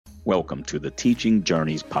Welcome to the Teaching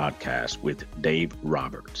Journeys podcast with Dave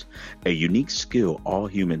Roberts. A unique skill all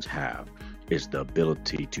humans have is the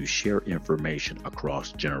ability to share information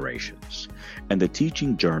across generations. And the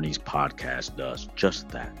Teaching Journeys podcast does just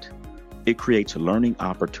that. It creates learning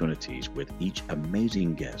opportunities with each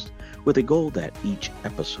amazing guest with a goal that each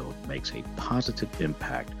episode makes a positive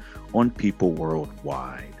impact on people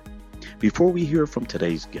worldwide. Before we hear from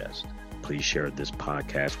today's guest, please share this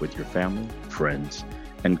podcast with your family, friends,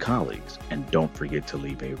 and colleagues, and don't forget to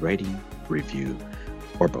leave a rating, review,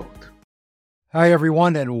 or both. Hi,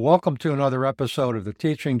 everyone, and welcome to another episode of the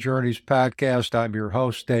Teaching Journeys podcast. I'm your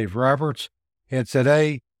host, Dave Roberts, and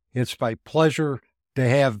today it's my pleasure to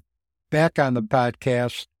have back on the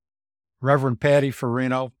podcast Reverend Patty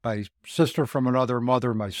Farino, my sister from another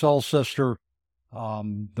mother, my soul sister,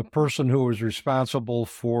 the person who was responsible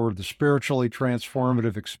for the spiritually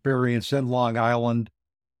transformative experience in Long Island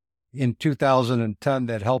in 2010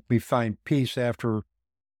 that helped me find peace after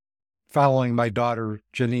following my daughter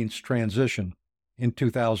Janine's transition in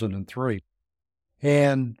 2003.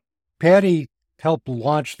 And Patty helped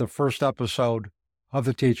launch the first episode of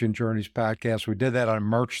the Teaching Journeys podcast. We did that on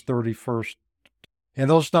March 31st. And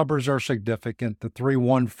those numbers are significant. The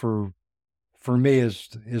 3-1 for me is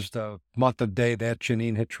the month and day that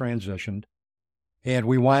Janine had transitioned. And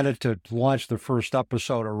we wanted to launch the first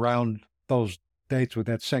episode around those dates with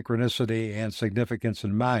that synchronicity and significance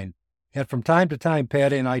in mind. And from time to time,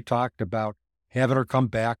 Patty and I talked about having her come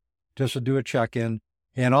back just to do a check-in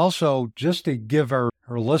and also just to give our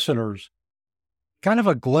listeners kind of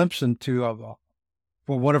a glimpse into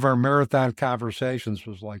what one of our marathon conversations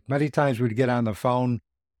was like. Many times we'd get on the phone,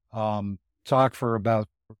 talk for about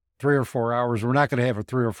 3 or 4 hours. We're not going to have a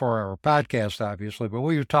 3 or 4 hour podcast, obviously, but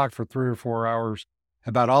we would talk for 3 or 4 hours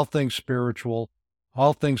about all things spiritual,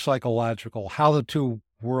 all things psychological, how the two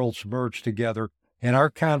worlds merge together. And our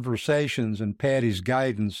conversations and Patty's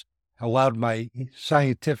guidance allowed my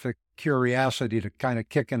scientific curiosity to kind of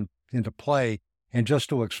kick into play and just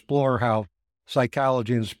to explore how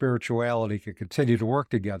psychology and spirituality could continue to work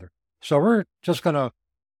together. So we're just going to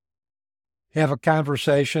have a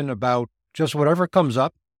conversation about just whatever comes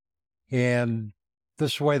up. And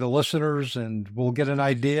this way the listeners and we'll get an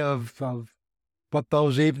idea of what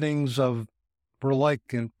those evenings were like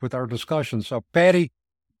with our discussion. So Patty,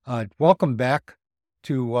 welcome back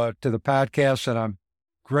to the podcast, and I'm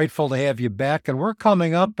grateful to have you back. And we're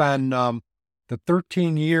coming up on the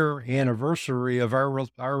 13-year anniversary of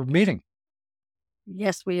our meeting.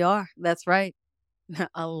 Yes, we are. That's right.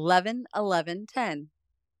 11-11-10.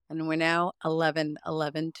 And we're now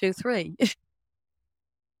 11-11-2-3.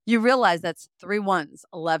 You realize that's 3 ones,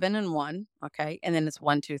 11 and 1, okay? And then it's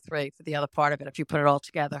 1, 2, 3 for the other part of it if you put it all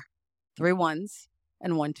together. 3 ones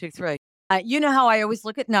and 1, 2, 3. You know how I always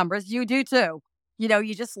look at numbers. You do too. You know,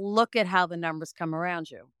 you just look at how the numbers come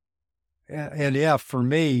around you. And yeah, for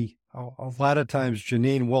me, a lot of times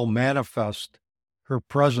Janine will manifest her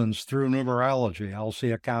presence through numerology. I'll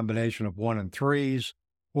see a combination of 1 and 3s,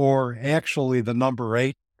 or actually the number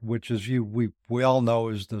 8, which is we all know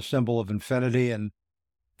is the symbol of infinity, and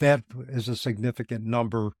that is a significant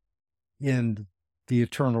number in the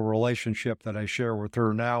eternal relationship that I share with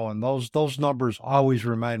her now. And those numbers always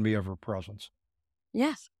remind me of her presence.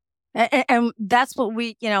 Yes. And that's what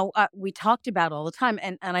we talked about all the time.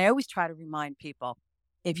 And I always try to remind people,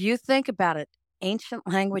 if you think about it, ancient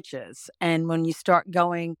languages, and when you start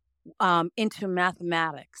going into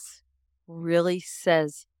mathematics, really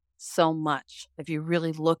says so much if you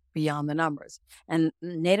really look beyond the numbers. And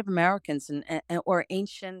Native Americans or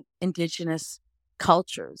ancient indigenous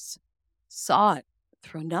cultures saw it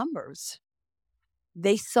through numbers.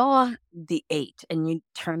 They saw the 8 and you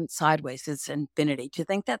turn it sideways, it's infinity. Do you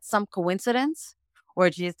think that's some coincidence? Or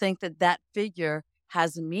do you think that figure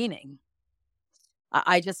has a meaning?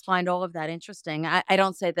 I just find all of that interesting. I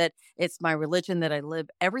don't say that it's my religion, that I live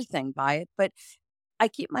everything by it, but I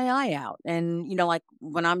keep my eye out. And, like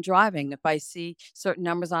when I'm driving, if I see certain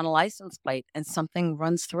numbers on a license plate and something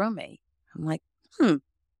runs through me, I'm like,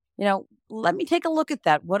 let me take a look at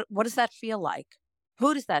that. What does that feel like?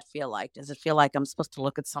 Who does that feel like? Does it feel like I'm supposed to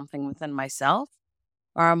look at something within myself?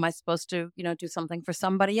 Or am I supposed to, do something for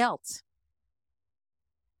somebody else?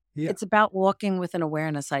 Yeah. It's about walking with an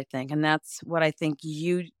awareness, I think. And that's what I think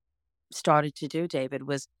you started to do, David,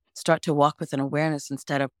 was start to walk with an awareness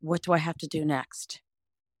instead of what do I have to do next?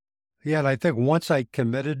 Yeah, and I think once I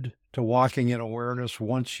committed to walking in awareness,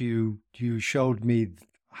 once you showed me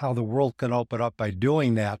how the world can open up by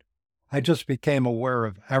doing that, I just became aware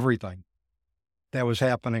of everything that was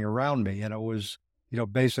happening around me. And it was,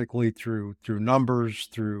 basically through numbers,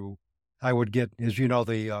 I would get, as you know,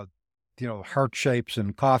 the heart shapes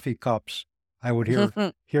and coffee cups. I would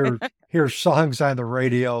hear songs on the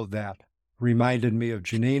radio that reminded me of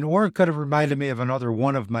Janine, or it could have reminded me of another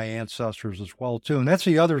one of my ancestors as well, too. And that's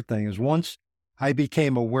the other thing, is once I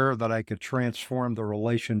became aware that I could transform the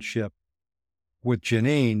relationship with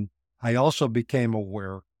Janine, I also became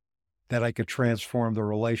aware that I could transform the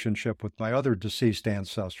relationship with my other deceased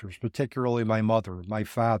ancestors, particularly my mother, my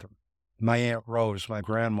father, my Aunt Rose, my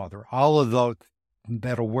grandmother. All of the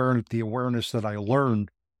awareness that I learned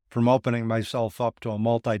from opening myself up to a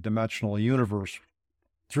multidimensional universe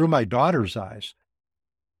through my daughter's eyes,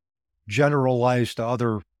 generalized to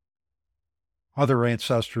other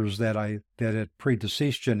ancestors that had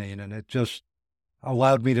predeceased Janine, and it just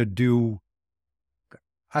allowed me to do,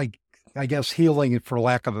 I guess, healing, for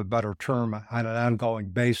lack of a better term, on an ongoing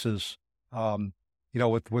basis,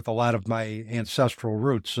 with a lot of my ancestral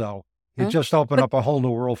roots. So it just opened up a whole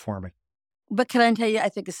new world for me. But can I tell you, I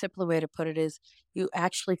think a simpler way to put it is you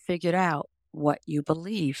actually figured out what you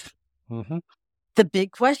believe. Mm-hmm. The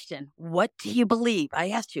big question, what do you believe? I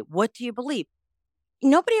asked you, what do you believe?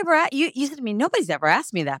 Nobody ever, you said to me, nobody's ever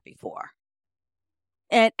asked me that before.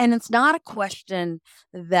 And it's not a question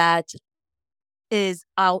that is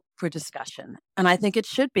out for discussion. And I think it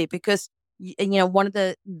should be, because, one of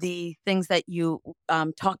the things that you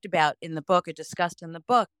talked about in the book, or discussed in the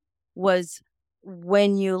book, was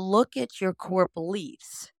when you look at your core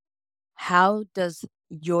beliefs, how does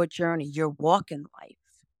your journey, your walk in life,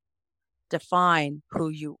 define who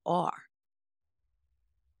you are?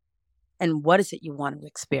 And what is it you want to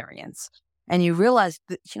experience? And you realize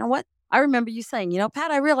that, you know what? I remember you saying,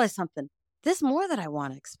 Pat, I realized something. There's more that I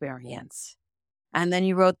want to experience. And then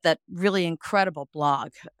you wrote that really incredible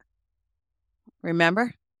blog.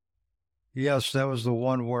 Remember? Yes, that was the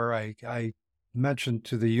one where I mentioned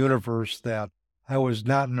to the universe that I was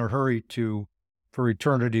not in a hurry for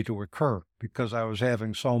eternity to occur, because I was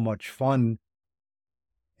having so much fun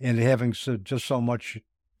and having so much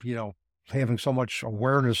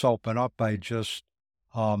awareness open up by just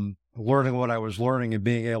learning what I was learning and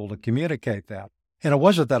being able to communicate that. And it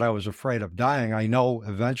wasn't that I was afraid of dying. I know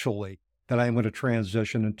eventually that I'm going to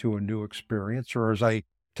transition into a new experience, or as I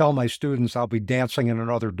tell my students, I'll be dancing in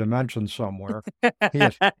another dimension somewhere.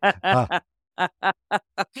 But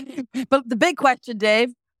the big question,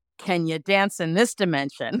 Dave, can you dance in this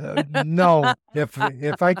dimension? No.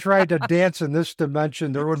 If I tried to dance in this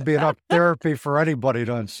dimension, there wouldn't be enough therapy for anybody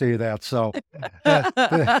to see that. So,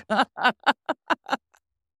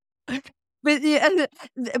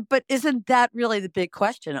 but isn't that really the big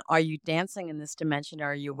question? Are you dancing in this dimension,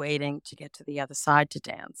 or are you waiting to get to the other side to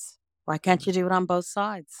dance? Why can't you do it on both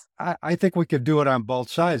sides? I think we could do it on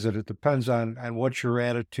both sides, and it depends on what your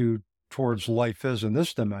attitude towards life is in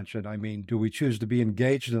this dimension. I mean, do we choose to be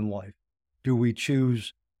engaged in life? Do we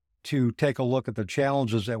choose to take a look at the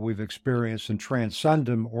challenges that we've experienced and transcend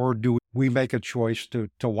them, or do we make a choice to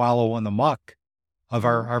wallow in the muck of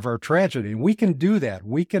our tragedy? And we can do that.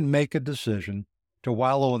 We can make a decision to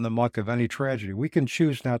wallow in the muck of any tragedy. We can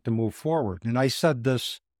choose not to move forward. And I said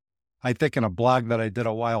this, I think, in a blog that I did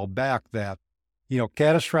a while back, that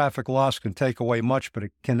catastrophic loss can take away much, but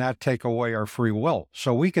it cannot take away our free will.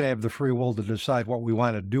 So we can have the free will to decide what we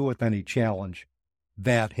want to do with any challenge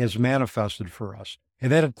that has manifested for us.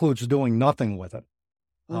 And that includes doing nothing with it.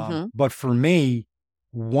 Mm-hmm. But for me,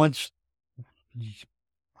 once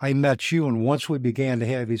I met you and once we began to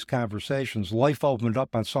have these conversations, life opened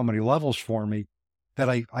up on so many levels for me that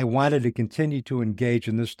I wanted to continue to engage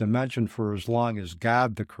in this dimension for as long as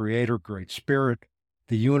God, the Creator, Great Spirit,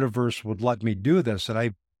 the universe would let me do this. And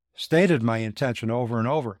I stated my intention over and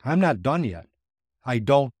over. I'm not done yet. I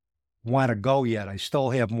don't want to go yet. I still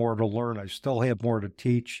have more to learn. I still have more to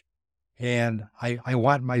teach. And I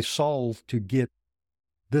want my soul to get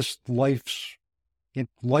this life's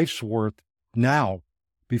worth now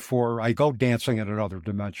before I go dancing in another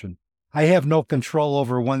dimension. I have no control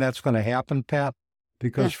over when that's going to happen, Pat,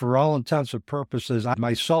 because for all intents and purposes,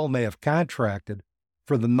 my soul may have contracted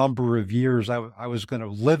for the number of years I was going to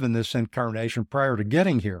live in this incarnation prior to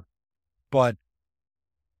getting here. But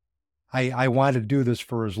I want to do this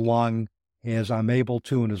for as long as I'm able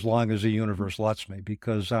to, and as long as the universe lets me,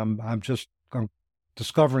 because I'm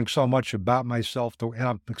discovering so much about myself, and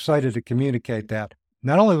I'm excited to communicate that,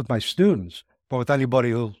 not only with my students, but with anybody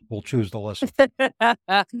who will choose to listen.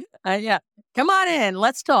 Yeah. Come on in.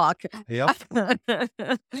 Let's talk. Yep.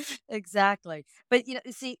 Exactly. But,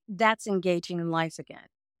 see, that's engaging in life again,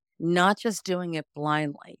 not just doing it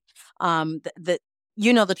blindly. The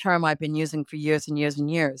term I've been using for years and years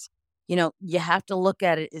and years. You have to look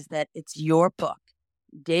at it is that it's your book.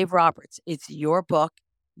 Dave Roberts, it's your book.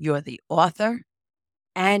 You're the author.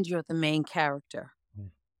 and you're the main character. Mm.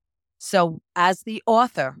 So as the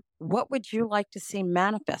author, what would you like to see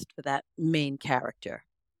manifest for that main character?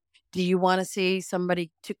 Do you want to see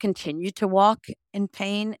somebody to continue to walk in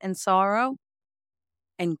pain and sorrow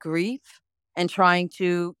and grief and trying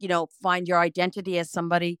to, find your identity as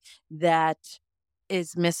somebody that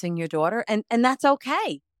is missing your daughter? And that's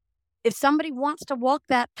okay. If somebody wants to walk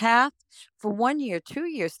that path for 1 year, 2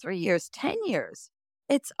 years, 3 years, 10 years,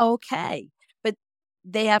 it's okay. But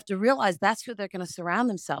they have to realize that's who they're going to surround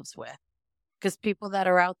themselves with. Because people that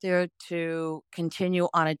are out there to continue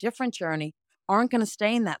on a different journey aren't going to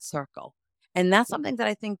stay in that circle. And that's something that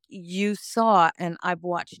I think you saw and I've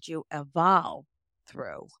watched you evolve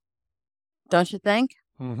through. Don't you think?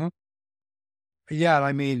 Mm-hmm. Yeah,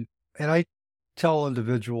 I mean, and I tell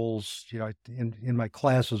individuals, in my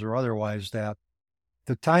classes or otherwise, that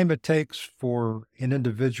the time it takes for an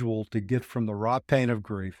individual to get from the raw pain of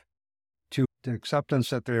grief to the acceptance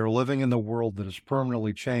that they are living in the world that is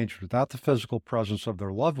permanently changed without the physical presence of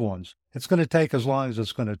their loved ones, it's going to take as long as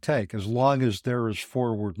it's going to take, as long as there is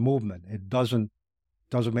forward movement. It doesn't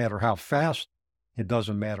matter how fast, it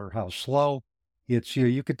doesn't matter how slow. It's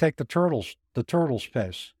you could take the turtle's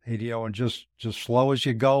pace, and just slow as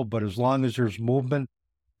you go, but as long as there's movement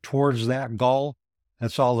towards that goal,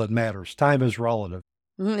 that's all that matters. Time is relative.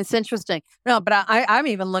 It's interesting. No, but I'm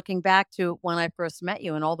even looking back to when I first met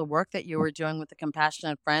you and all the work that you were doing with the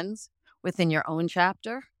Compassionate Friends within your own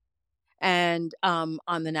chapter and on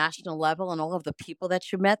the national level and all of the people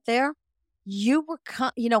that you met there. You were,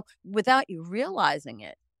 without you realizing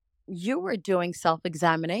it, you were doing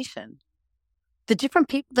self-examination. The different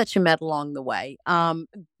people that you met along the way,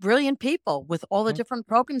 brilliant people with all the different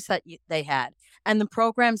programs that they had and the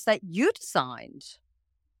programs that you designed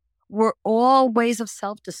were all ways of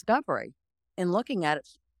self-discovery and looking at it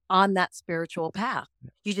on that spiritual path.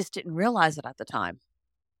 You just didn't realize it at the time.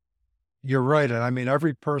 You're right. And I mean,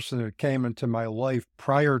 every person that came into my life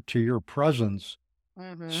prior to your presence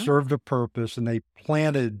served a purpose, and they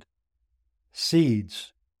planted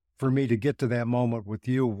seeds for me to get to that moment with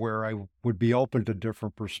you where I would be open to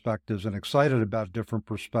different perspectives and excited about different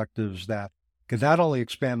perspectives that could not only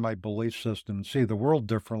expand my belief system and see the world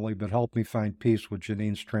differently, but help me find peace with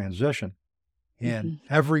Janine's transition. And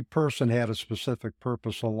every person had a specific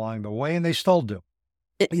purpose along the way, and they still do.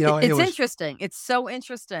 It's interesting. It's so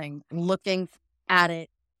interesting looking at it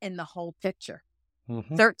in the whole picture.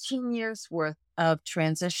 13 years worth of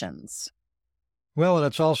transitions. Well, and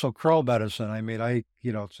it's also crow medicine. I mean,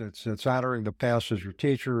 it's honoring the past as your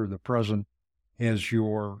teacher, the present as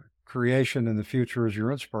your creation, and the future is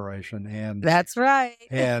your inspiration. And that's right.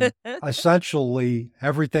 And essentially,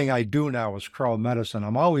 everything I do now is crow medicine.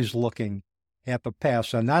 I'm always looking at the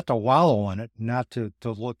past, and not to wallow in it, not to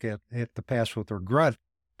look at the past with regret,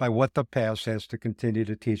 by what the past has to continue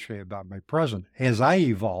to teach me about my present. As I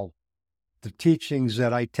evolve, the teachings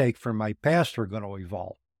that I take from my past are going to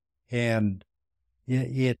evolve. And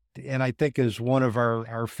I think, as one of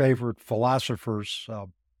our favorite philosophers,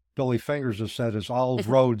 Billy Fingers, has said, is all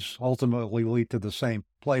roads ultimately lead to the same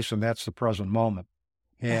place, and that's the present moment.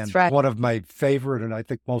 And that's right. One of my favorite and I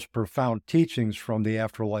think most profound teachings from the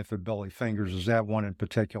afterlife of Billy Fingers is that one in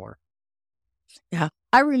particular. Yeah.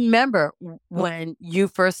 I remember when you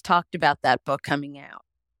first talked about that book coming out,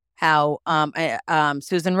 how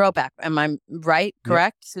Susan Roback, am I right?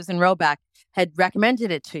 Correct? Yep. Susan Roback had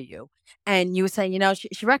recommended it to you. And you were saying,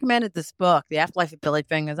 she recommended this book, The Afterlife of Billy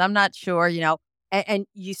Fingers. I'm not sure, and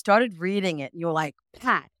you started reading it and you were like,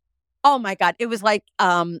 Pat, oh my God. It was like,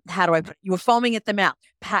 how do I put it? You were foaming at the mouth.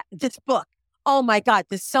 Pat, this book. Oh my God,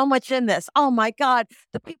 there's so much in this. Oh my God,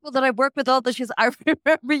 the people that I work with all the years, I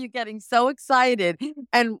remember you getting so excited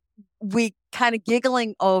and we kind of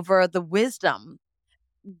giggling over the wisdom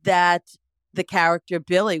that the character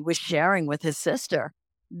Billy was sharing with his sister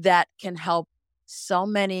that can help so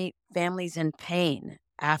many families in pain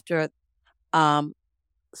after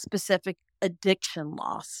specific addiction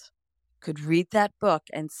loss. Could read that book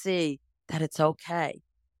and see that it's okay.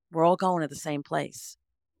 We're all going to the same place.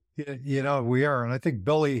 We are. And I think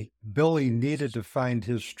Billy needed to find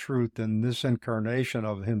his truth in this incarnation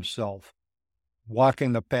of himself,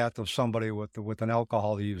 walking the path of somebody with an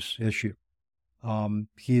alcohol use issue.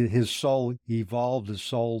 His soul evolved, his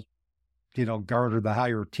soul, garnered the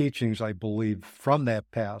higher teachings, I believe, from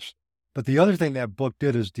that past. But the other thing that book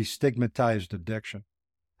did is destigmatized addiction.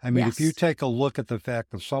 I mean, If you take a look at the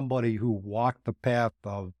fact of somebody who walked the path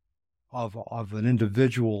of an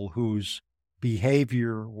individual whose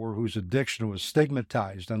behavior or whose addiction was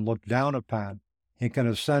stigmatized and looked down upon, and can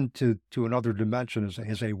ascend to another dimension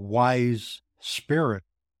as a wise spirit,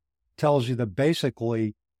 tells you that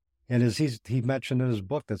basically And as he mentioned in his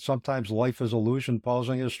book, that sometimes life is illusion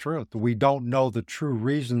posing as truth. We don't know the true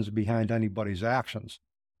reasons behind anybody's actions.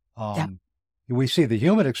 Yeah. We see the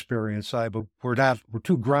human experience side, but we're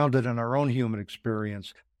too grounded in our own human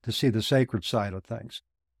experience to see the sacred side of things.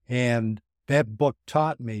 And that book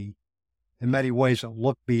taught me in many ways to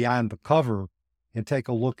look beyond the cover and take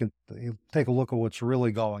a look at what's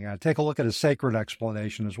really going on. Take a look at a sacred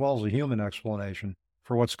explanation as well as a human explanation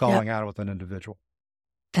for what's going on with an individual.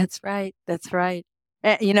 That's right. That's right.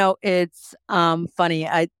 It's funny.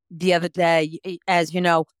 The other day, as you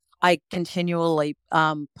know, I continually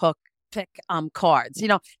pick cards.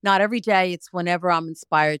 Not every day. It's whenever I'm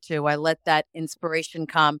inspired to. I let that inspiration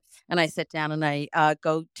come, and I sit down and I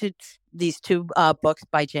go to these two books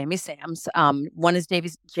by Jamie Sams. One is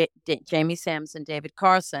Jamie Sams and David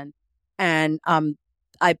Carson, and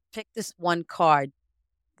I picked this one card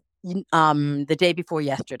the day before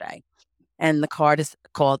yesterday. And the card is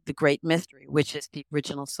called The Great Mystery, which is the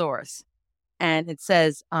original source. And it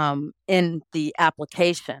says in the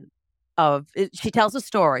application she tells a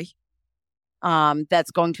story that's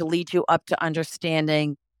going to lead you up to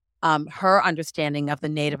understanding her understanding of the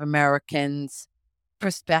Native Americans'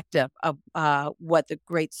 perspective of what the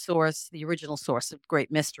original source of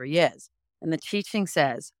Great Mystery is. And the teaching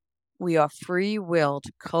says, we are free-willed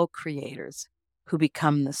co-creators who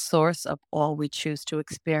become the source of all we choose to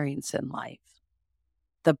experience in life.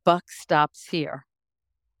 The buck stops here.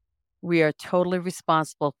 We are totally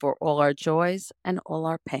responsible for all our joys and all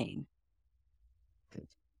our pain.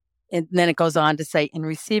 And then it goes on to say, in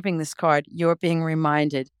receiving this card, you're being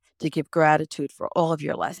reminded to give gratitude for all of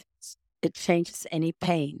your lessons. It changes any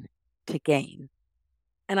pain to gain.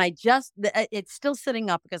 And it's still sitting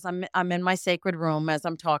up because I'm in my sacred room as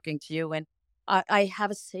I'm talking to you, and I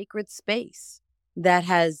have a sacred space that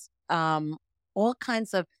has all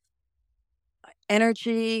kinds of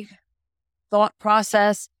energy, thought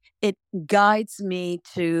process. It guides me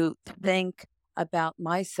to think about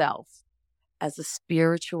myself as a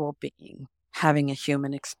spiritual being having a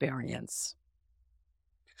human experience.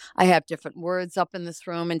 I have different words up in this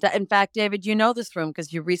room. And in fact, David, you know this room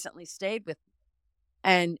because you recently stayed with me.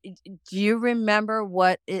 And do you remember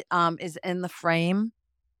what is in the frame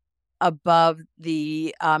above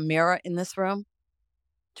the mirror in this room?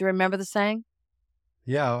 Do you remember the saying?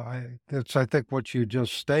 Yeah, it's I think what you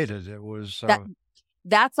just stated. It was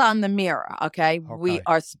that's on the mirror. Okay, we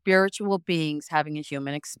are spiritual beings having a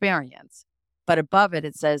human experience. But above it,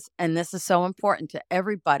 it says, and this is so important to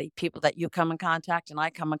everybody, people that you come in contact and I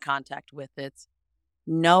come in contact with, it's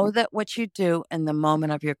know that what you do in the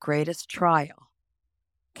moment of your greatest trial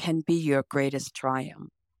can be your greatest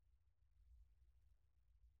triumph.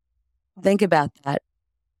 Think about that.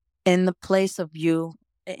 In the place of you,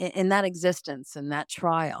 in that existence, in that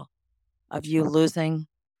trial of you losing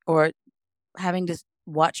or having to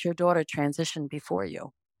watch your daughter transition before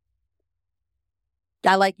you.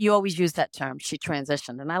 You always use that term, she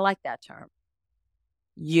transitioned, and I like that term.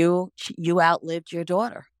 You outlived your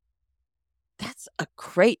daughter. That's a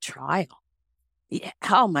great trial. Yeah,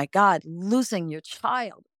 oh my God, losing your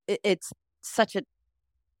child. It's such a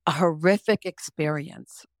horrific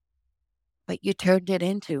experience. But you turned it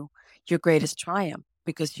into your greatest triumph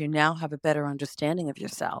because you now have a better understanding of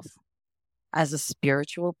yourself as a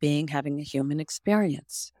spiritual being having a human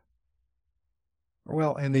experience.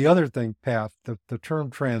 Well, and the other thing, Pat, the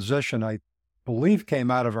term transition, I believe,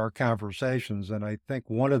 came out of our conversations. And I think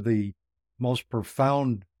one of the most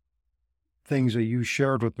profound things that you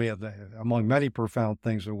shared with me, among many profound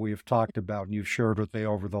things that we have talked about and you've shared with me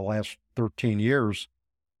over the last 13 years,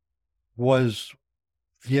 was,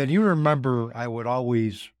 you remember I would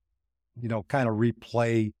always, kind of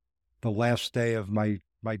replay the last day of my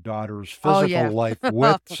daughter's physical life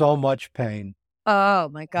with so much pain. Oh,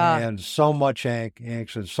 my God. And so much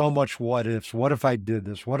angst and so much what ifs. What if I did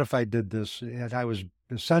this? What if I did this? And I was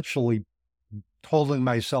essentially holding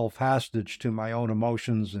myself hostage to my own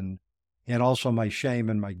emotions, and also my shame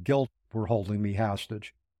and my guilt were holding me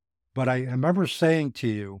hostage. But I remember saying to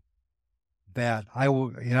you that I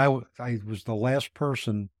was the last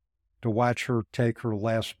person to watch her take her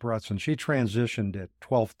last breaths, and she transitioned at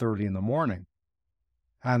 12:30 in the morning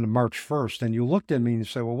on March 1st. And you looked at me and you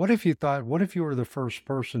said, well, what if you were the first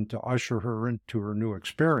person to usher her into her new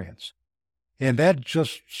experience? And that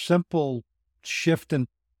just simple shift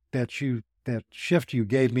that shift you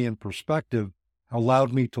gave me in perspective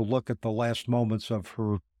allowed me to look at the last moments of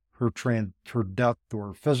her death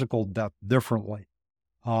or physical death differently.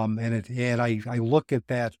 And I look at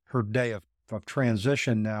that, her day of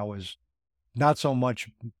transition now as not so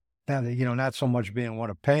much being one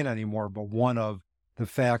of pain anymore, but one of the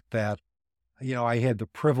fact that, I had the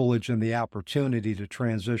privilege and the opportunity to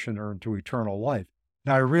transition her into eternal life.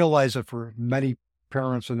 Now, I realize that for many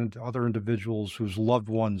parents and other individuals whose loved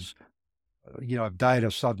ones, have died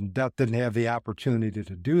of sudden death, didn't have the opportunity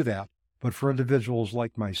to do that. But for individuals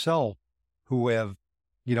like myself who have,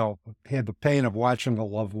 had the pain of watching a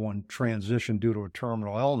loved one transition due to a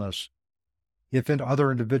terminal illness, if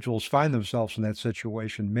other individuals find themselves in that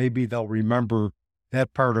situation, maybe they'll remember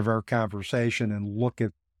that part of our conversation and look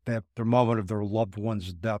at the moment of their loved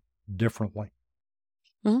one's death differently.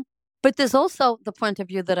 Mhm. But there's also the point of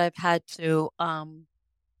view that I've had to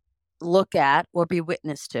look at or be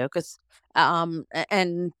witness to, because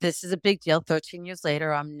and this is a big deal. 13 years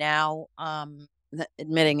later, I'm now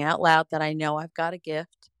admitting out loud that I know I've got a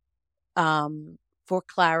gift for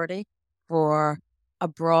clarity, for a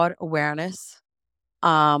broad awareness.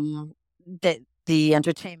 That the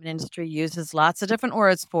entertainment industry uses lots of different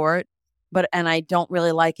words for it, and I don't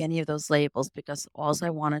really like any of those labels, because all I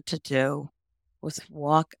wanted to do was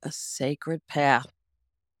walk a sacred path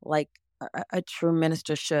like a true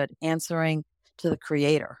minister should, answering to the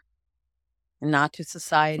Creator and not to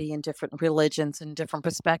society and different religions and different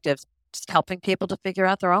perspectives, just helping people to figure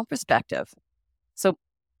out their own perspective. So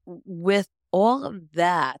with all of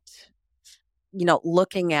that,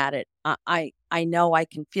 looking at it, I know I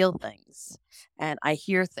can feel things and I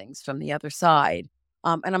hear things from the other side.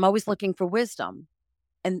 And I'm always looking for wisdom.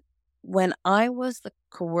 And when I was the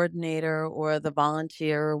coordinator or the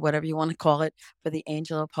volunteer or whatever you want to call it for the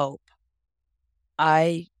Angel of Hope,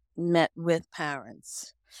 I met with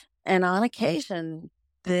parents. And on occasion,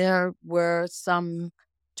 there were some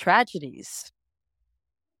tragedies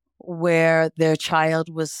where their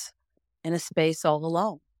child was in a space all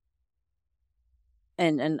alone.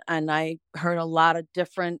 And I heard a lot of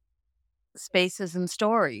different spaces and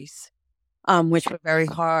stories, which were very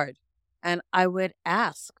hard. And I would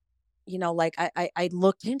ask, like I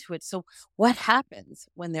looked into it. So what happens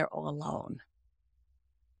when they're all alone?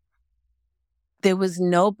 There was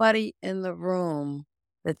nobody in the room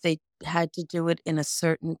that they had to do it in a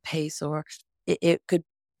certain pace, or it could,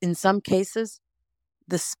 in some cases,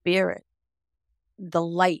 the spirit, the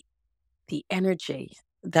light, the energy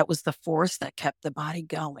that was the force that kept the body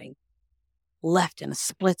going, left in a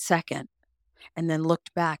split second, and then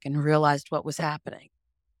looked back and realized what was happening.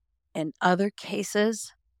 In other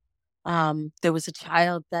cases, there was a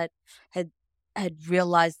child that had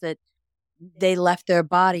realized that they left their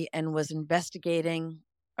body and was investigating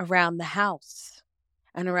around the house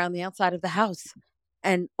and around the outside of the house,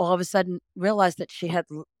 and all of a sudden realized that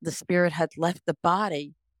the spirit had left the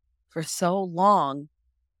body for so long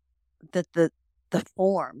that the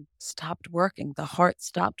form stopped working, the heart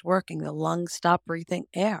stopped working, the lungs stopped breathing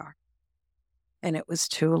air, and it was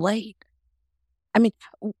too late. I mean,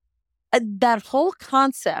 that whole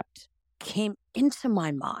concept came into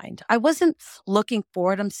my mind. I wasn't looking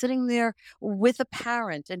for it. I'm sitting there with a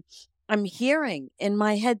parent and I'm hearing in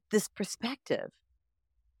my head this perspective.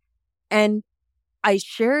 And I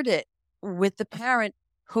shared it with the parent,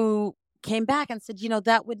 who came back and said,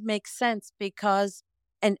 that would make sense because,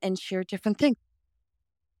 and share different things.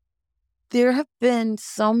 There have been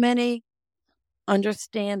so many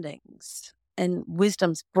understandings and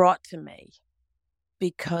wisdoms brought to me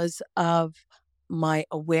because of my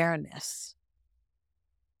awareness.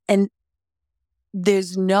 And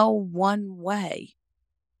there's no one way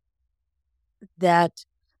that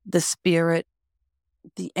the spirit,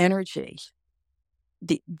 the energy,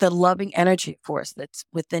 the loving energy force that's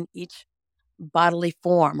within each bodily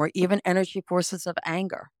form, or even energy forces of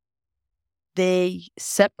anger, they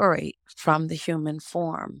separate from the human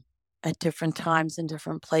form at different times in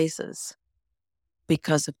different places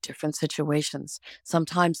because of different situations.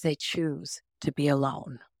 Sometimes they choose to be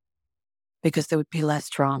alone because there would be less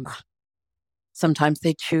trauma. Sometimes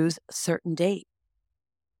they choose a certain date.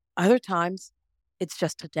 Other times, it's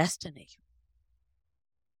just a destiny.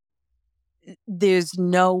 There's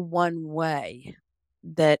no one way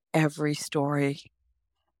that every story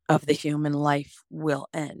of the human life will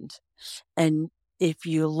end. And if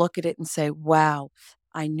you look at it and say, wow,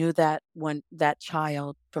 I knew that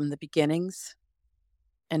child from the beginnings,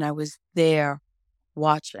 and I was there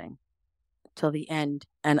watching till the end,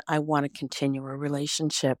 and I want to continue a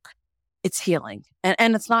relationship, it's healing.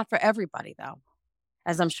 And it's not for everybody, though,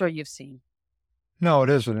 as I'm sure you've seen. No, it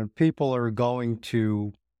isn't. And people are going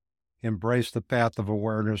to embrace the path of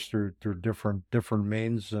awareness through different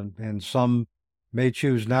means, and some may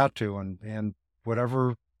choose not to. And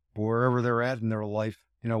wherever they're at in their life,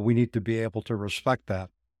 we need to be able to respect that,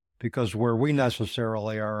 because where we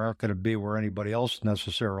necessarily aren't going to be where anybody else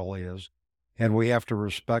necessarily is. And we have to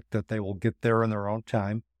respect that they will get there in their own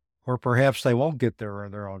time. or perhaps they won't get there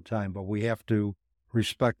in their own time, but we have to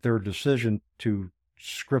respect their decision to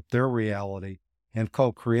script their reality and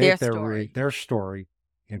co-create their story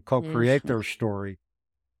and co-create their story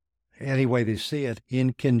any way they see it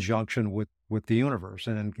in conjunction with the universe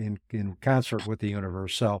and in concert with the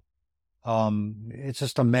universe. So it's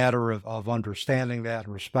just a matter of understanding that,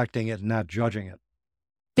 respecting it, and not judging it.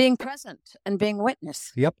 Being present and being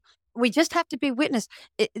witness. Yep. We just have to be witness.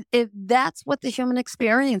 If that's what the human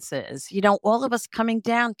experience is, all of us coming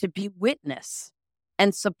down to be witness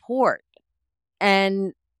and support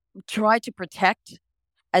and try to protect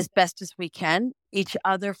as best as we can each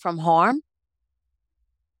other from harm.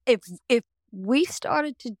 If we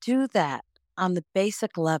started to do that on the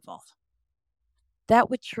basic level, that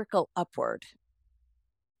would trickle upward,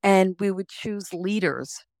 and we would choose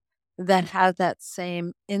leaders that have that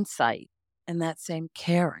same insight and that same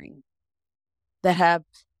caring, that have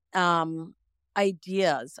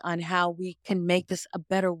ideas on how we can make this a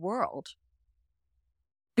better world.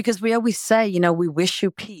 Because we always say, we wish you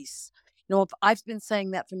peace. If I've been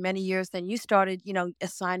saying that for many years, then you started,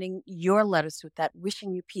 assigning your letters with that,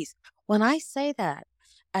 wishing you peace. When I say that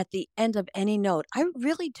at the end of any note, I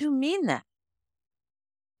really do mean that.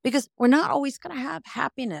 Because we're not always going to have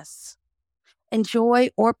happiness and joy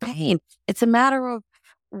or pain. It's a matter of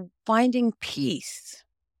finding peace.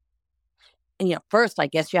 And, first, I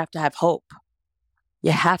guess you have to have hope.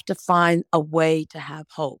 You have to find a way to have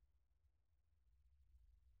hope.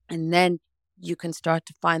 And then you can start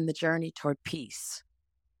to find the journey toward peace.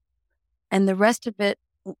 And the rest of it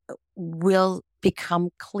will become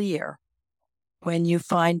clear when you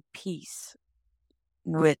find peace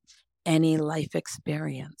with any life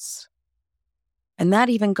experience. And that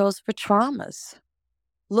even goes for traumas.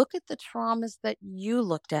 Look at the traumas that you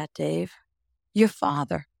looked at, Dave. Your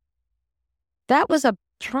father. That was a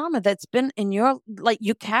trauma that's been in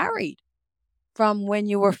you carried from when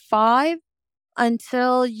you were 5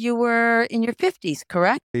 until you were in your 50s,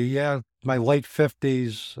 correct? Yeah, my late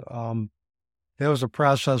 50s. There was a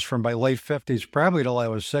process from my late 50s, probably till I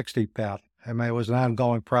was 60, Pat. I mean, it was an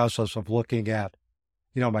ongoing process of looking at,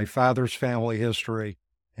 my father's family history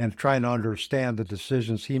and trying to understand the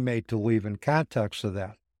decisions he made to leave in context of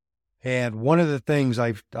that. And one of the things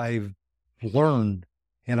I've learned,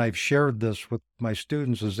 and I've shared this with my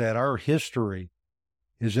students, is that our history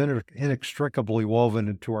is inextricably woven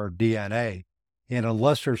into our DNA. And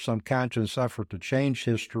unless there's some conscious effort to change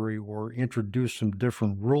history or introduce some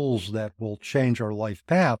different rules that will change our life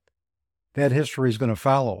path, that history is going to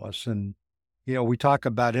follow us. And, we talk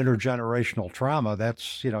about intergenerational trauma.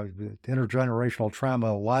 That's, intergenerational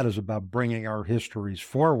trauma, a lot is about bringing our histories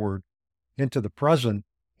forward into the present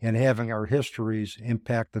and having our histories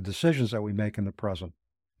impact the decisions that we make in the present.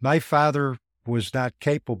 My father was not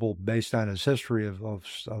capable, based on his history,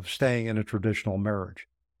 of staying in a traditional marriage.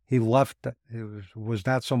 He left. It was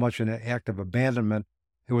not so much an act of abandonment.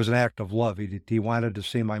 It was an act of love. He wanted to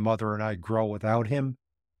see my mother and I grow without him.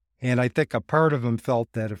 And I think a part of him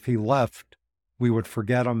felt that if he left, we would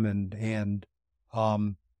forget him and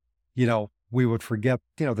we would forget,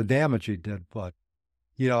 the damage he did. But,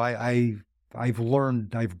 I've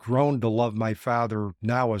grown to love my father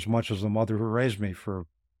now as much as the mother who raised me for,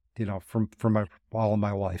 from all of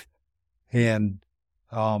my life. And,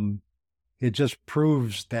 it just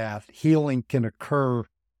proves that healing can occur,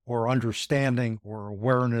 or understanding or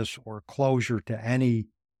awareness or closure to any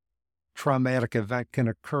traumatic event can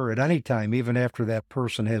occur at any time, even after that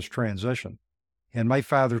person has transitioned. And my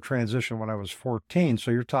father transitioned when I was 14.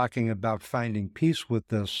 So you're talking about finding peace with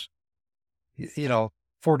this,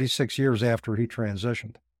 46 years after he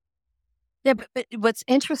transitioned. Yeah, but what's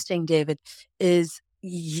interesting, David, is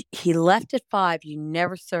he left at 5. You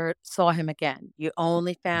never saw him again. You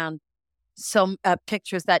only found some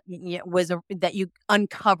pictures that that you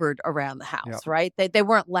uncovered around the house, Yep. Right? They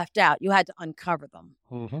weren't left out. You had to uncover them.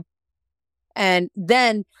 Mm-hmm. And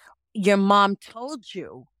then your mom told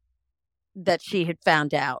you that she had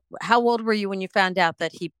found out. How old were you when you found out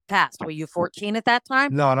that he passed? Were you 14 at that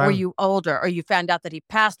time? No, were you older, or you found out that he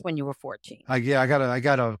passed when you were 14? I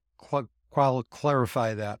gotta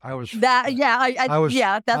clarify that. I was that.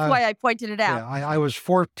 Yeah, that's why I pointed it out. Yeah, I was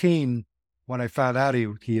 14 when I found out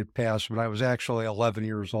he had passed, but I was actually 11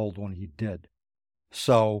 years old when he did.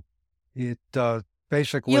 So it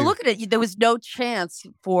basically, you look at it. There was no chance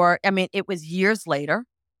for. I mean, it was years later,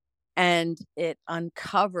 and it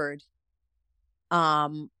uncovered.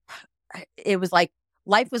 It was like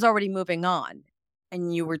life was already moving on,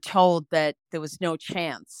 and you were told that there was no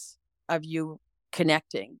chance of you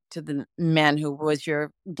connecting to the man who was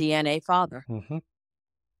your DNA father. Mm-hmm.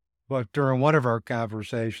 But during one of our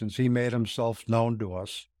conversations, he made himself known to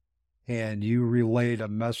us, and you relayed a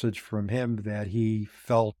message from him that he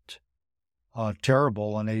felt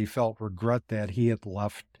terrible and that he felt regret that he had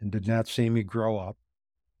left and did not see me grow up.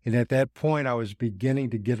 And at that point, I was beginning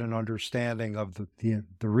to get an understanding of the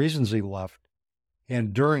reasons he left.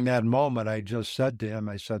 And during that moment, I just said to him,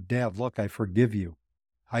 I said, Dad, look, I forgive you.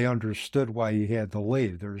 I understood why you had to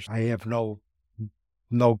leave. I have no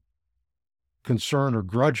concern or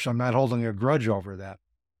grudge. I'm not holding a grudge over that.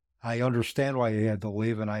 I understand why you had to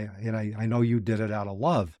leave, and I know you did it out of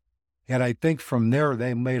love. And I think from there,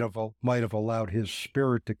 they might have allowed his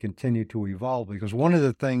spirit to continue to evolve, because one of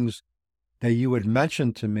the things that you had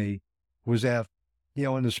mentioned to me was that,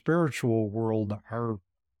 in the spiritual world, our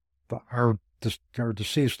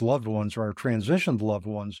deceased loved ones or our transitioned loved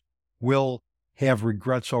ones will have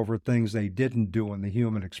regrets over things they didn't do in the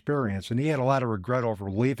human experience. And he had a lot of regret over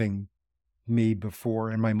leaving me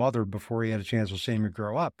and my mother before he had a chance to see me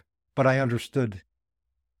grow up. But I understood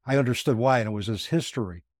why, and it was his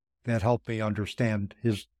history that helped me understand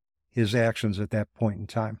his actions at that point in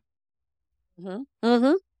time. Mm-hmm.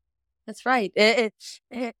 Mm-hmm. That's right.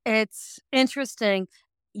 It's interesting.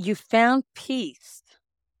 You found peace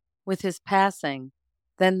with his passing,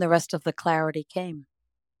 then the rest of the clarity came.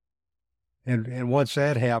 And once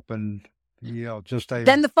that happened,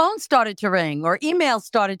 then the phone started to ring or emails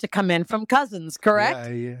started to come in from cousins,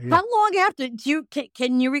 correct? Yeah. How long after,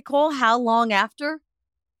 can you recall how long after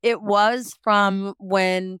it was from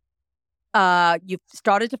when you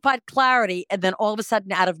started to find clarity, and then all of a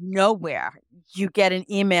sudden, out of nowhere, you get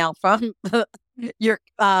an email from your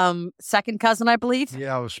second cousin, I believe?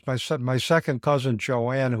 Yeah, it was my second cousin,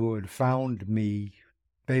 Joanne, who had found me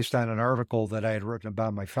based on an article that I had written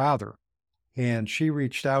about my father. And she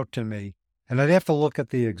reached out to me, and I'd have to look at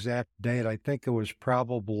the exact date. I think it was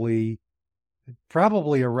probably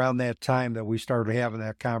around that time that we started having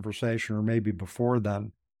that conversation, or maybe before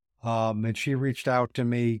then. And she reached out to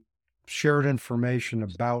me, shared information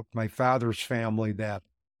about my father's family that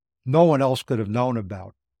no one else could have known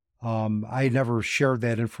about. I never shared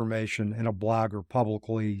that information in a blog or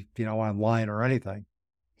publicly, online or anything.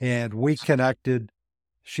 And we connected.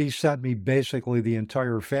 She sent me basically the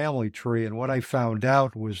entire family tree. And what I found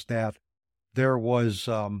out was that there was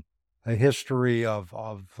a history of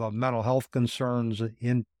mental health concerns,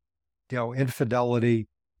 infidelity,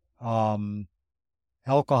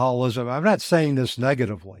 alcoholism. I'm not saying this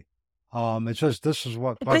negatively. It's just, this is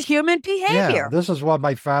what... The human behavior. Yeah, this is what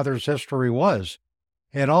my father's history was.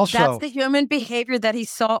 And also... That's the human behavior that he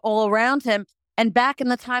saw all around him. And back in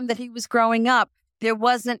the time that he was growing up, there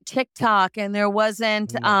wasn't TikTok, and there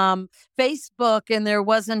wasn't Facebook, and there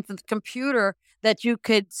wasn't the computer that you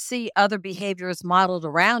could see other behaviors modeled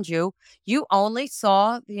around you. You only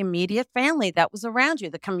saw the immediate family that was around you,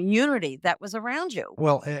 the community that was around you.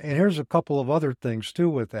 Well, and here's a couple of other things too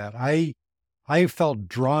with that. I felt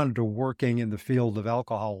drawn to working in the field of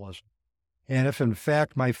alcoholism. And if in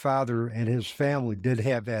fact my father and his family did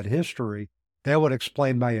have that history, that would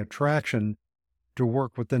explain my attraction to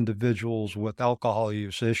work with individuals with alcohol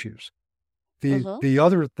use issues. The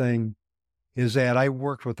other thing is that I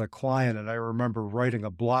worked with a client, and I remember writing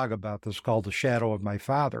a blog about this called The Shadow of My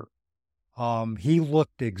Father. He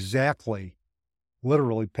looked exactly,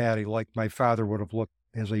 literally, Patty, like my father would have looked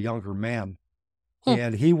as a younger man.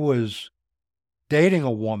 And he was dating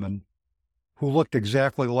a woman who looked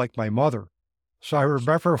exactly like my mother. So I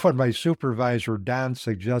remember when my supervisor, Don,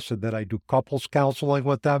 suggested that I do couples counseling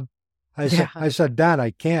with them. I said, Don,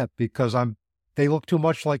 I can't, because they look too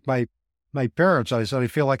much like my parents. I said, I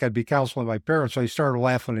feel like I'd be counseling my parents. So he started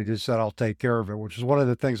laughing, and he just said, I'll take care of it, which is one of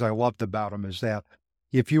the things I loved about him, is that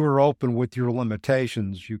if you were open with your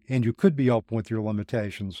limitations, you could be open with your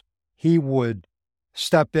limitations, he would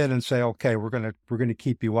step in and say, okay, we're going to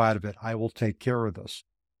keep you out of it. I will take care of this.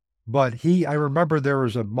 But I remember there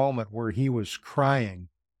was a moment where he was crying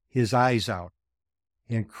his eyes out,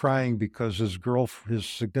 and crying because his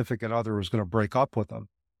significant other was going to break up with him.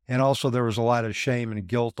 And also there was a lot of shame and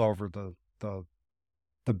guilt over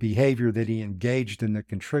the behavior that he engaged in that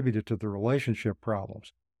contributed to the relationship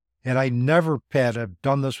problems. And I never, Pat, have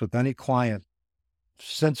done this with any client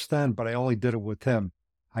since then, but I only did it with him.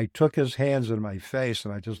 I took his hands in my face,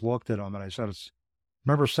 and I just looked at him, and I said, I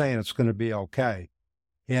remember saying, it's going to be okay.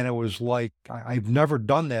 And it was like, I've never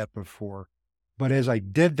done that before. But as I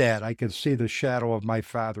did that, I could see the shadow of my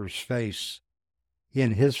father's face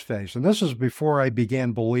in his face. And this is before I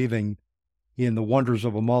began believing in the wonders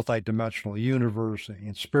of a multidimensional universe,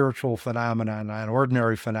 and spiritual phenomenon, and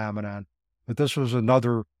ordinary phenomenon. But this was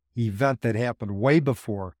another event that happened way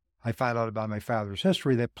before I found out about my father's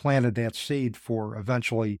history that planted that seed for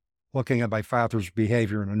eventually looking at my father's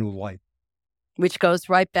behavior in a new light. which goes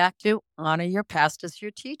right back to honor your past as your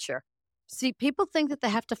teacher. See, people think that they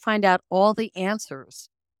have to find out all the answers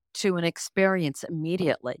to an experience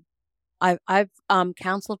immediately. I've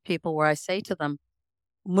counseled people where I say to them,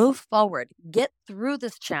 move forward, get through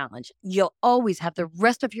this challenge. You'll always have the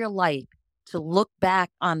rest of your life to look back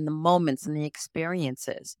on the moments and the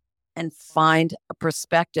experiences and find a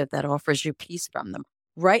perspective that offers you peace from them.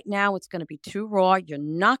 Right now, it's going to be too raw. You're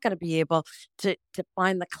not going to be able to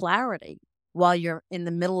find the clarity while you're in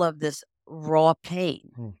the middle of this raw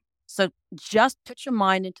pain. So just put your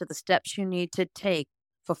mind into the steps you need to take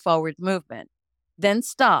for forward movement. Then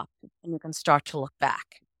stop, and you can start to look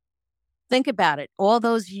back. Think about it. All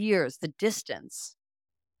those years, the distance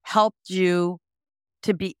helped you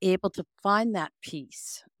to be able to find that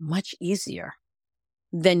peace much easier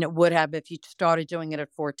than it would have if you started doing it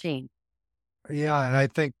at 14. Yeah, and I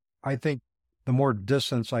think the more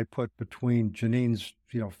distance I put between Janine's,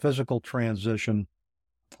 physical transition,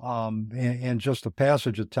 and just the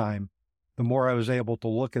passage of time, the more I was able to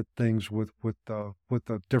look at things with a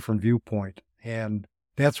different viewpoint. And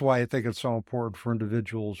that's why I think it's so important for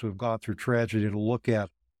individuals who have gone through tragedy to look at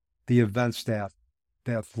the events that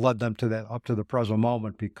led them to that up to the present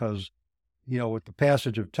moment, because, with the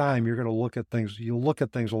passage of time, you're going to look at things, you'll look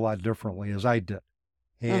at things a lot differently, as I did.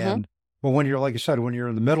 And but when you're, like you said, when you're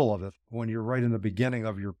in the middle of it, when you're right in the beginning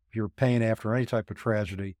of your pain after any type of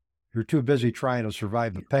tragedy, you're too busy trying to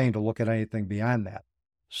survive the pain to look at anything beyond that.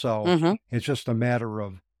 So it's just a matter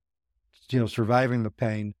of, surviving the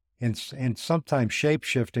pain and sometimes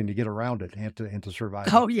shape-shifting to get around it and to survive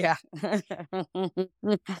it. Oh, yeah.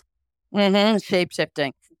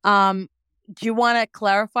 Shape-shifting. Do you want to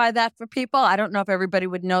clarify that for people? I don't know if everybody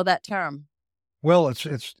would know that term. Well,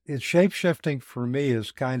 it's shape-shifting for me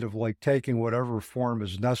is kind of like taking whatever form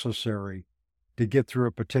is necessary to get through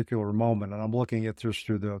a particular moment. And I'm looking at this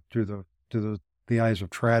through the eyes of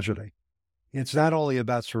tragedy. It's not only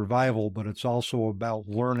about survival, but it's also about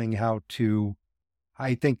learning how to,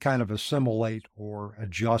 I think, kind of assimilate or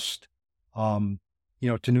adjust, to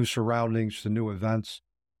new surroundings, to new events.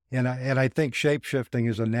 And I think shape-shifting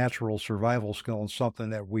is a natural survival skill and something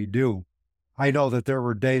that we do. I know that there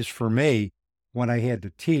were days for me when I had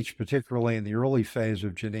to teach, particularly in the early phase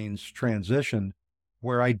of Janine's transition,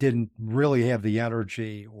 where I didn't really have the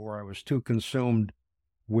energy, or I was too consumed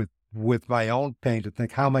with my own pain to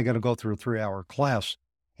think, how am I going to go through a 3-hour class?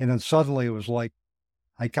 And then suddenly it was like,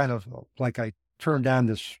 I turned on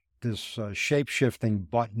this shape-shifting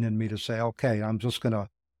button in me to say, okay, I'm just going to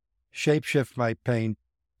shape-shift my pain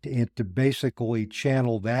to basically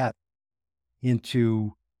channel that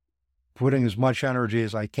into putting as much energy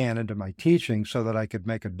as I can into my teaching so that I could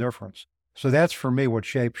make a difference. So that's for me what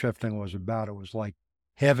shape-shifting was about. It was like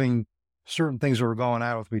having certain things that were going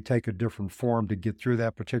on with me take a different form to get through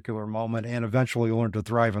that particular moment and eventually learn to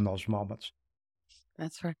thrive in those moments.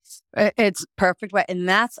 That's right. It's perfect way. And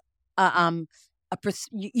that's,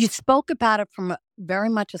 you spoke about it from very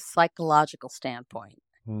much a psychological standpoint.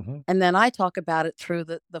 And then I talk about it through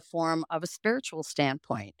the form of a spiritual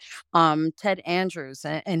standpoint. Ted Andrews,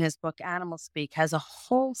 in his book Animal Speak, has a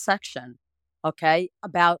whole section,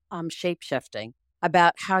 about shape-shifting,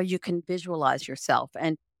 about how you can visualize yourself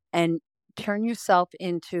and turn yourself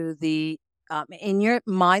into in your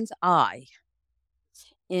mind's eye,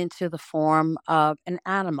 into the form of an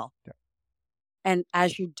animal. Yeah. And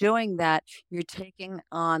as you're doing that, you're taking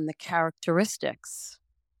on the characteristics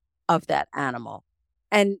of that animal.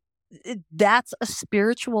 And that's a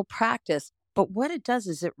spiritual practice. But what it does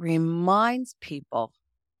is it reminds people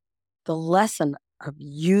the lesson of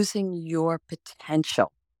using your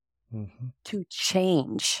potential to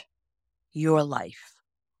change your life,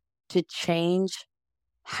 to change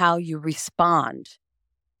how you respond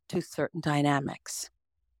to certain dynamics.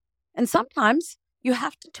 And sometimes you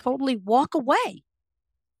have to totally walk away.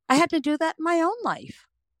 I had to do that in my own life.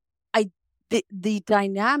 The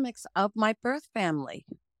dynamics of my birth family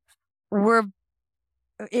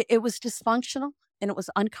it was dysfunctional and it was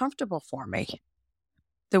uncomfortable for me.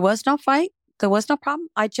 There was no fight. There was no problem.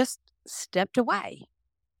 I just stepped away.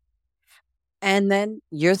 And then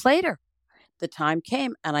years later, the time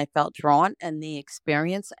came and I felt drawn, and the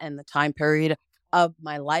experience and the time period of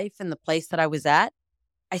my life and the place that I was at,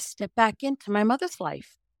 I stepped back into my mother's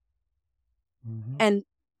life. And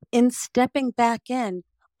in stepping back in,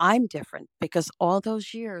 I'm different because all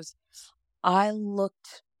those years I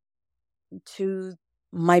looked to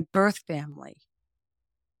my birth family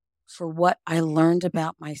for what I learned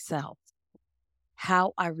about myself,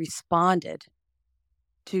 how I responded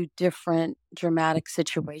to different dramatic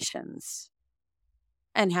situations,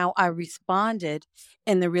 and how I responded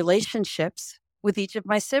in the relationships with each of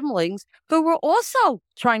my siblings who were also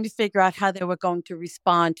trying to figure out how they were going to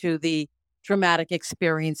respond to the dramatic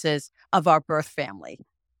experiences of our birth family.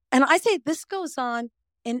 And I say this goes on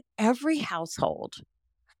in every household.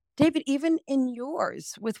 David, even in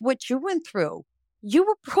yours, with what you went through, you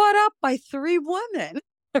were brought up by 3 women,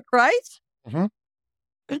 right? Mm-hmm.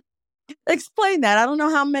 Explain that. I don't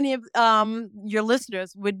know how many of your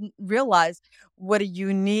listeners would realize what a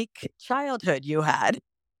unique childhood you had.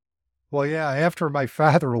 Well, yeah, after my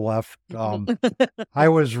father left, I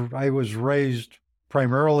was raised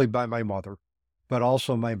primarily by my mother, but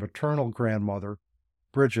also my maternal grandmother,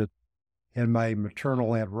 Bridget, and my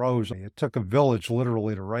maternal Aunt Rose. It took a village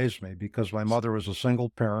literally to raise me because my mother was a single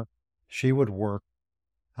parent. She would work.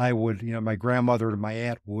 I would, my grandmother and my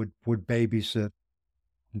aunt would babysit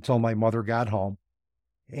until my mother got home.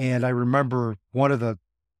 And I remember one of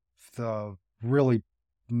the really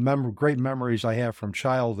great memories I have from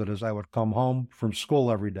childhood is I would come home from school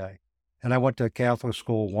every day. And I went to a Catholic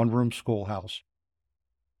school, one-room schoolhouse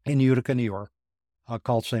in Utica, New York,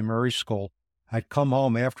 called St. Mary's School. I'd come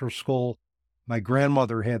home after school. My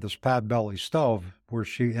grandmother had this pot-belly stove where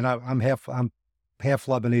I'm half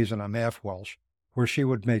Lebanese and I'm half Welsh, where she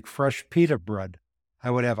would make fresh pita bread.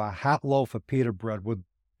 I would have a hot loaf of pita bread with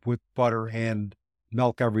butter and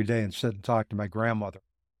milk every day and sit and talk to my grandmother.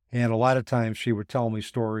 And a lot of times she would tell me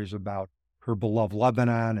stories about her beloved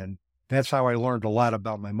Lebanon, and that's how I learned a lot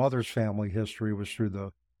about my mother's family history, was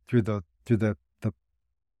through the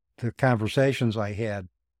conversations I had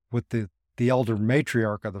with the elder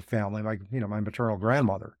matriarch of the family, my maternal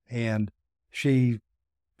grandmother. And she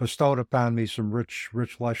bestowed upon me some rich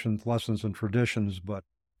lessons and traditions, but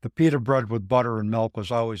the pita bread with butter and milk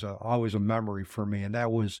was always a memory for me, and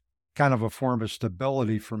that was kind of a form of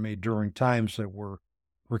stability for me during times that were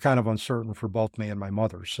kind of uncertain for both me and my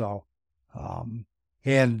mother. So, and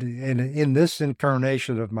in this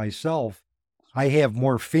incarnation of myself, I have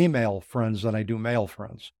more female friends than I do male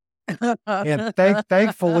friends. And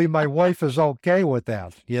thankfully, my wife is okay with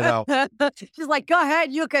that. She's like, "Go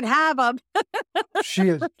ahead, you can have them." She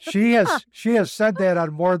has said that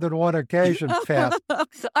on more than one occasion, Pat.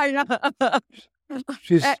 I know.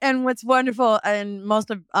 And what's wonderful, and most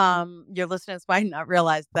of your listeners might not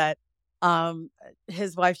realize that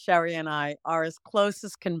his wife Sherry and I are as close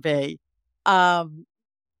as can be.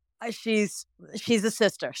 She's a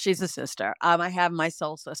sister. She's a sister. I have my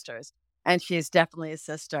soul sisters, and she's definitely a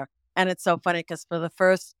sister. And it's so funny because for the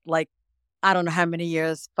first, I don't know how many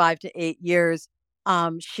years, 5 to 8 years,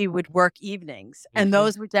 she would work evenings. And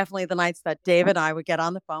those were definitely the nights that David and I would get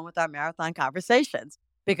on the phone with our marathon conversations,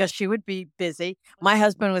 because she would be busy. My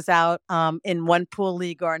husband was out in one pool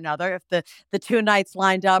league or another. If the 2 nights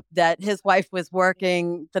lined up that his wife was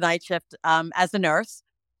working the night shift as a nurse,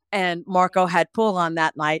 and Marco had pool on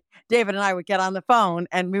that night, David and I would get on the phone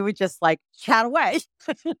and we would just chat away,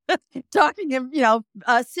 talking him,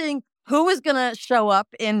 seeing who was going to show up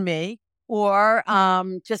in me, or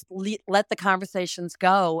just let the conversations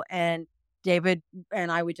go. And David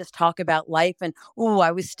and I would just talk about life, and,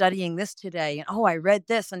 I was studying this today, and, I read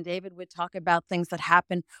this. And David would talk about things that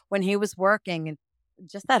happened when he was working, and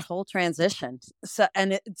just that whole transition. So,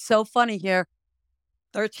 and it's so funny here,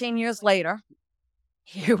 13 years later,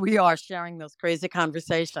 here we are sharing those crazy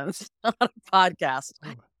conversations on a podcast.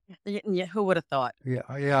 Who would have thought? Yeah.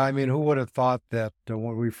 I mean, who would have thought that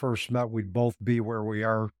when we first met, we'd both be where we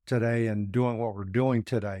are today and doing what we're doing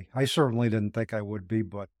today? I certainly didn't think I would be,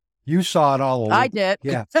 but you saw it all along. I did.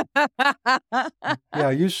 Yeah. Yeah,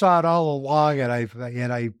 you saw it all along, and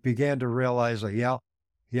I began to realize that,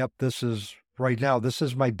 yep, this is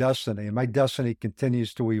my destiny, and my destiny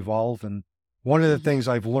continues to evolve. And one of the things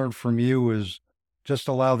I've learned from you is just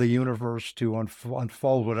allow the universe to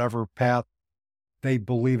unfold whatever path they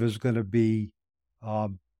believe is going to be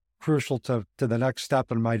crucial to the next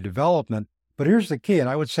step in my development. But here's the key, and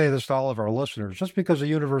I would say this to all of our listeners: just because the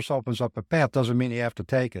universe opens up a path doesn't mean you have to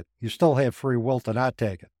take it. You still have free will to not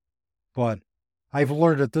take it. But I've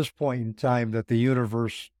learned at this point in time that the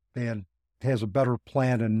universe has a better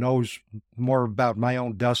plan and knows more about my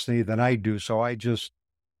own destiny than I do. So I just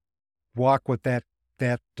walk with that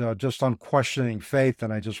just unquestioning faith,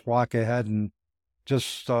 and I just walk ahead and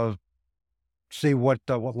just see what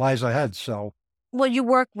lies ahead. So, well, you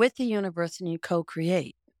work with the universe and you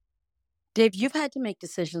co-create. Dave, you've had to make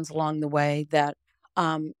decisions along the way that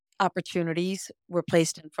opportunities were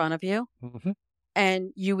placed in front of you,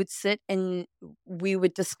 and you would sit and we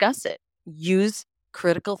would discuss it. Use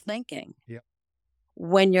critical thinking. Yeah.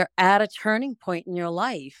 When you're at a turning point in your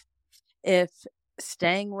life, if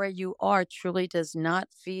staying where you are truly does not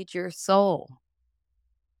feed your soul,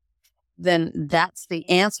 then that's the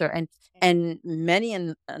answer. And many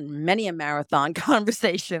a marathon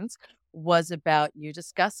conversations was about you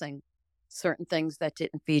discussing certain things that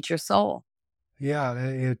didn't feed your soul. Yeah,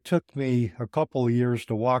 it took me a couple of years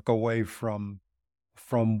to walk away from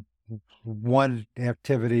one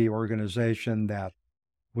activity organization that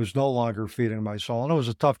was no longer feeding my soul. And it was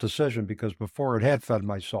a tough decision because before it had fed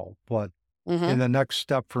my soul. But in the next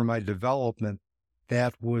step for my development,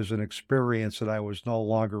 that was an experience that I was no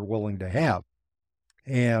longer willing to have.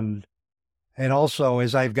 And also,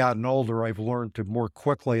 as I've gotten older, I've learned to more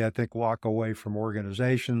quickly, I think, walk away from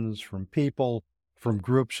organizations, from people, from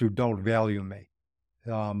groups who don't value me.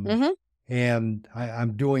 And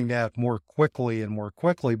I'm doing that more quickly and more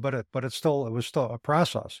quickly, but it was still a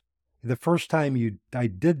process. The first time I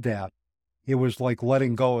did that, it was like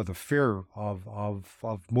letting go of the fear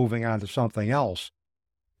of moving on to something else.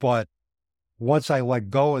 But once I let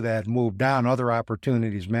go of that, moved on, other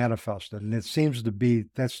opportunities manifested. And it seems to be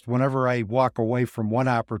that's whenever I walk away from one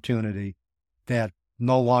opportunity that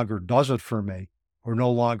no longer does it for me or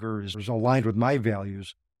no longer is aligned with my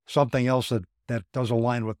values, something else that does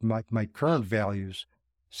align with my current values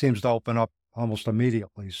seems to open up almost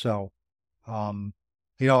immediately. So,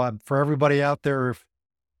 for everybody out there, if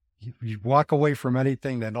you walk away from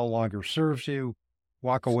anything that no longer serves you,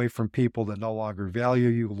 walk away from people that no longer value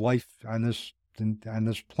you. Life on this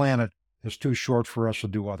planet is too short for us to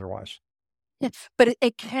do otherwise. Yeah, but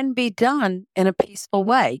it can be done in a peaceful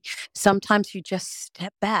way. Sometimes you just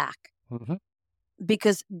step back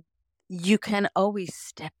because you can always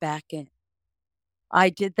step back in. I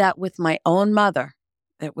did that with my own mother.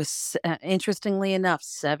 It was, interestingly enough,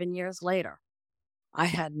 7 years later. I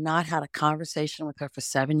had not had a conversation with her for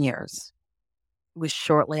 7 years. It was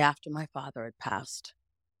shortly after my father had passed.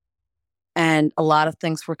 And a lot of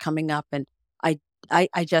things were coming up, and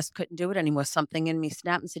I just couldn't do it anymore. Something in me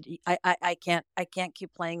snapped and said, I can't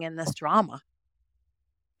keep playing in this drama.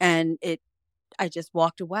 And I just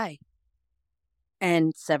walked away.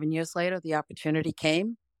 And 7 years later, the opportunity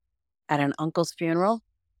came at an uncle's funeral.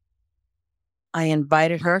 I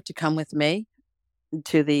invited her to come with me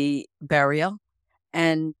to the burial.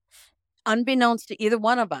 And unbeknownst to either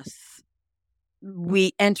one of us,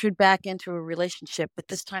 we entered back into a relationship, but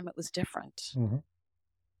this time it was different.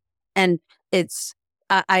 And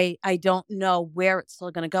I don't know where it's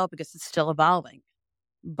still going to go because it's still evolving.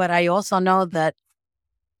 But I also know that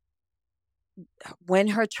when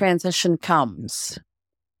her transition comes,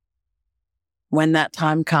 when that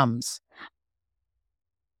time comes,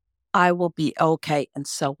 I will be okay, and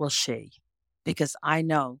so will she, because I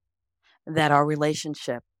know that our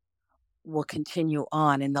relationship will continue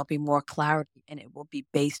on and there'll be more clarity and it will be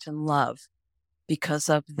based in love because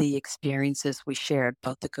of the experiences we shared,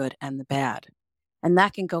 both the good and the bad. And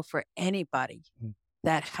that can go for anybody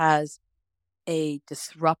that has a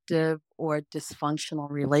disruptive or dysfunctional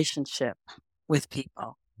relationship with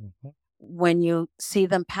people. When you see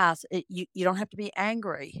them pass, you don't have to be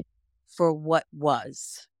angry for what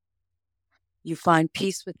was. You find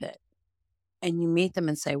peace with it. And you meet them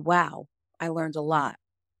and say, wow, I learned a lot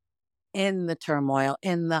in the turmoil,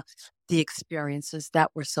 in the experiences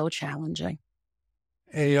that were so challenging.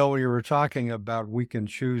 And, when you were talking about we can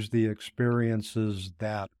choose the experiences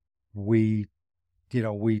that we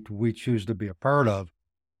choose to be a part of,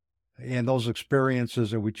 and those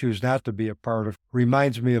experiences that we choose not to be a part of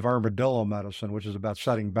reminds me of armadillo medicine, which is about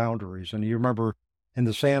setting boundaries. And you remember in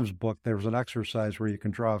the Sam's book, there was an exercise where you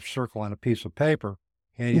can draw a circle on a piece of paper,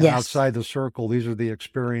 and outside the circle, these are the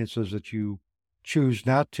experiences that you choose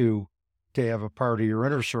not to have a part of your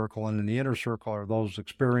inner circle. And in the inner circle are those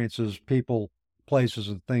experiences, people, places,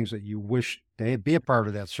 and things that you wish to be a part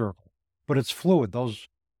of that circle. But it's fluid. Those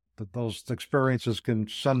experiences can,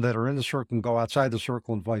 some that are in the circle can go outside the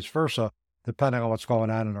circle and vice versa, depending on what's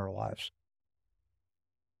going on in our lives.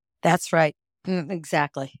 That's right.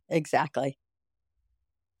 Exactly.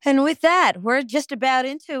 And with that, we're just about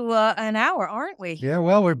into an hour, aren't we? Yeah,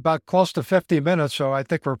 well, we're about close to 50 minutes, so I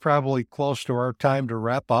think we're probably close to our time to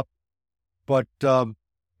wrap up. But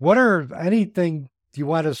what are anything you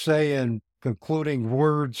want to say in concluding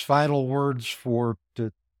words, final words for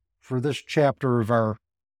this chapter of our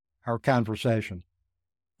conversation?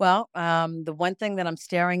 Well, the one thing that I'm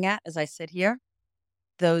staring at as I sit here,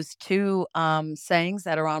 those two sayings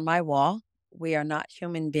that are on my wall: we are not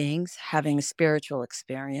human beings having a spiritual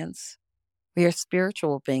experience. We are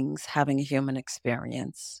spiritual beings having a human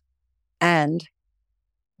experience. And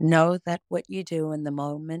know that what you do in the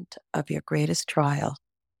moment of your greatest trial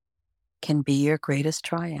can be your greatest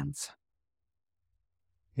triumph.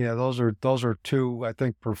 Yeah, those are two, I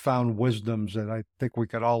think, profound wisdoms that I think we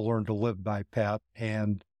could all learn to live by, Pat.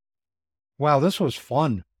 And Wow, this was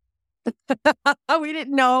fun. We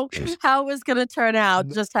didn't know how it was going to turn out,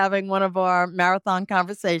 just having one of our marathon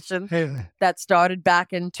conversations that started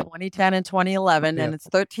back in 2010 and 2011, and it's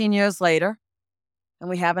 13 years later, and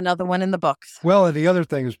we have another one in the books. Well, and the other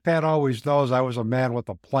thing is, Pat always knows I was a man with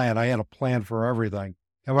a plan. I had a plan for everything.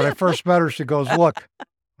 And when I first met her, she goes, look,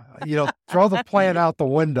 throw the plan out the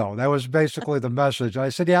window. That was basically the message. I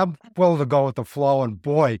said, yeah, I'm willing to go with the flow. And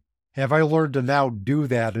boy, have I learned to now do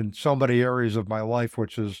that in so many areas of my life,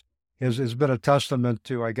 which has been a testament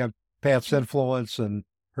to, again, Pat's influence and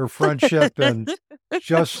her friendship and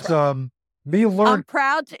just me learning. I'm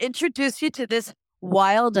proud to introduce you to this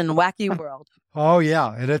wild and wacky world. Oh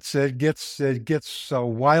yeah, and it gets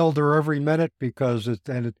wilder every minute because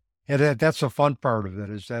that's the fun part of it,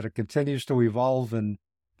 is that it continues to evolve and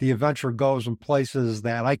the adventure goes in places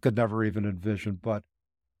that I could never even envision. But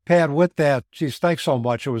Pat, with that, geez, thanks so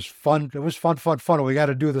much. It was fun. It was fun. We got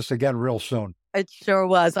to do this again real soon. It sure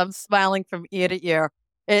was. I'm smiling from ear to ear.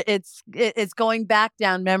 It's going back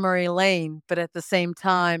down memory lane, but at the same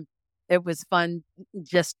time, it was fun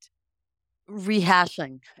just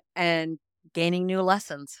rehashing and gaining new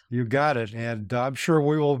lessons. You got it. And I'm sure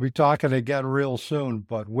we will be talking again real soon.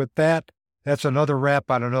 But with that, that's another wrap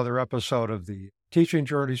on another episode of the Teaching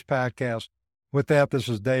Journeys podcast. With that, this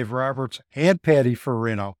is Dave Roberts and Patty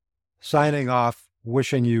Farino signing off,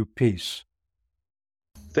 wishing you peace.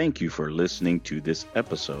 Thank you for listening to this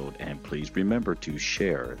episode, and please remember to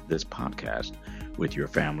share this podcast with your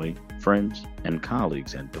family, friends, and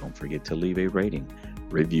colleagues. And don't forget to leave a rating,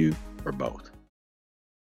 review, or both.